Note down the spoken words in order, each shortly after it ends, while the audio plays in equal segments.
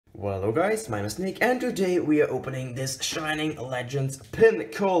Well, hello guys, my name is Nick and today we are opening this Shining Legends Pin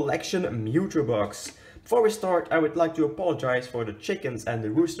Collection Mewtwo box. Before we start, I would like to apologize for the chickens and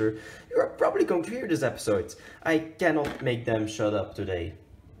the rooster. You are probably going to hear this episode. I cannot make them shut up today.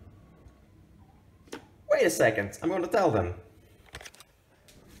 Wait a second, I'm going to tell them.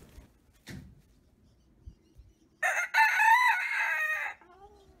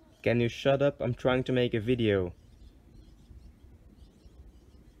 Can you shut up? I'm trying to make a video.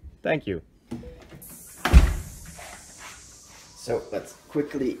 Thank you. So let's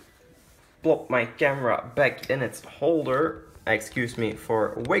quickly plop my camera back in its holder. Excuse me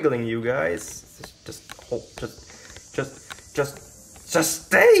for wiggling you guys. Just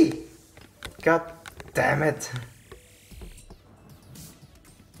stay! God damn it.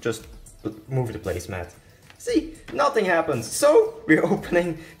 Just move the placemat. See, nothing happens. So we're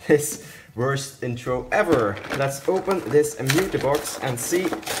opening this worst intro ever. Let's open this Mewtwo box and see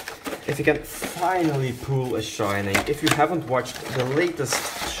if you can finally pull a Shining. If you haven't watched the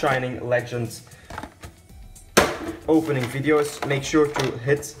latest Shining Legends opening videos, make sure to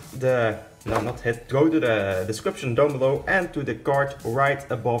hit the, go to the description down below and to the card right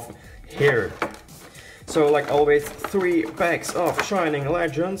above here. So like always, 3 packs of Shining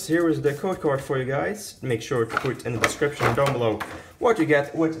Legends. Here is the code card for you guys. Make sure to put in the description down below what you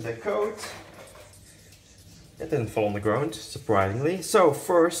get with the code. It didn't fall on the ground, surprisingly. So,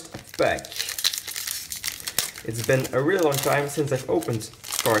 first pack. It's been a really long time since I've opened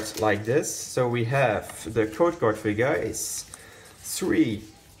cards like this. So we have the code card for you guys. 3,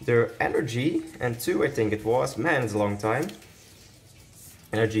 the energy, and 2, I think it was. Man, it's a long time.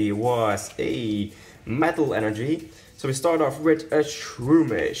 Energy was a metal energy. So we start off with a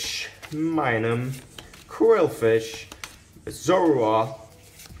Shroomish, Minun, Quillfish, Zorua,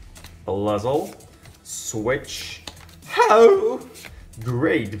 Luzzle, Switch, How,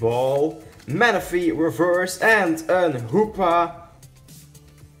 Great Ball, Manaphy Reverse, and an Hoopa.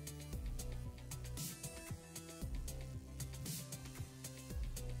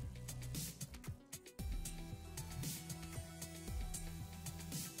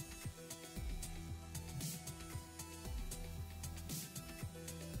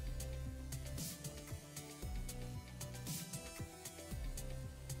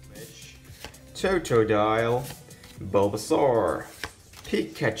 Totodile, Bulbasaur,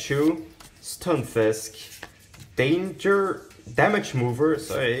 Pikachu, Stunfisk, Damage Mover,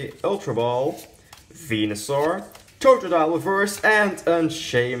 Ultra Ball, Venusaur, Totodile Reverse, and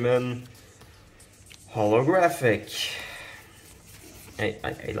Unshaman Holographic. I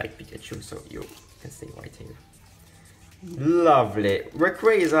like Pikachu, so you can stay right here. Lovely.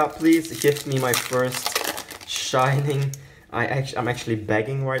 Rayquaza, please give me my first Shining. I'm actually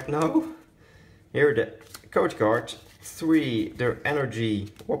begging right now. Here the code card, 3, their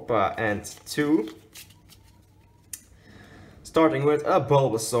energy, Whoppa, and 2. Starting with a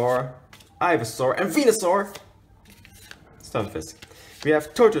Bulbasaur, Ivysaur, and Venusaur. Stunfisk. We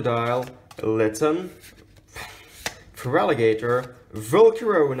have Totodile, Litten, Feraligatr,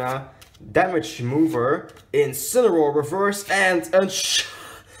 Volcarona, Damage Mover, Incineroar Reverse, and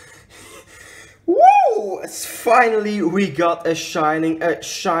Woo! Finally we got a shiny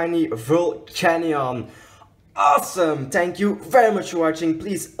Volcanion. Awesome! Thank you very much for watching.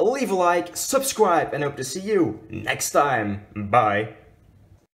 Please leave a like, subscribe, and hope to see you next time. Bye.